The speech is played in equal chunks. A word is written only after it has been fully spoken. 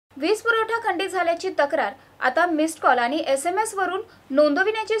वीज पुरवठा खंडित झाल्याची तक्रार आता मिस्ड कॉल आणि एसएमएस वरून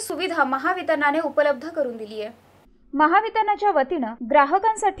नोंदविण्याची सुविधा महावितरणाने उपलब्ध करून दिली आहे। महावितरणाच्या वतीने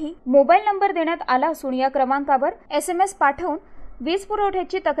ग्राहकांसाठी मोबाईल नंबर देण्यात आला असून या क्रमांकावर एसएमएस पाठवून वीज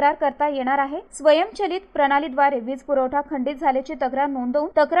पुरवठ्याची तक्रार करता येणार आहे। स्वयंचलित प्रणालीद्वारे वीज पुरवठा खंडित झाल्याची तक्रार नोंदवून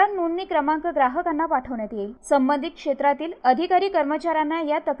तक्रार नोंदणी क्रमांक ग्राहकांना पाठवण्यात येईल। संबंधित क्षेत्रातील अधिकारी कर्मचाऱ्यांना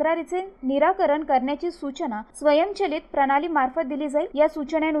या तक्रारीचे निराकरण करण्याची सूचना स्वयंचलित प्रणाली मार्फत दिली जाईल। या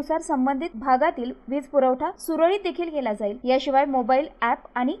सूचनेनुसार संबंधित भागातील वीज पुरवठा सुरळीत देखील केला जाईल। याशिवाय मोबाईल ॲप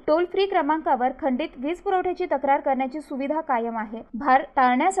आणि टोल फ्री क्रमांकावर खंडित वीज पुरवठ्याची तक्रार करण्याची सुविधा कायम आहे। भार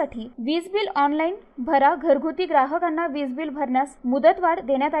टाळण्यासाठी वीज बिल ऑनलाईन भरा। घरगुती ग्राहकांना वीज बिल भरण्यास मुदतवाढ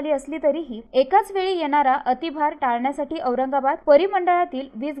देण्यात आली असली तरीही एकाच वेळी येणारा अतिभार टाळण्यासाठी औरंगाबाद परिमंडळातील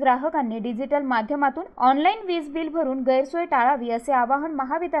वीज ग्राहकांनी डिजिटल माध्यमातून ऑनलाईन वीज बिल भरून गैरसोय टाळावी असे आवाहन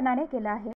महावितरणाने केले आहे।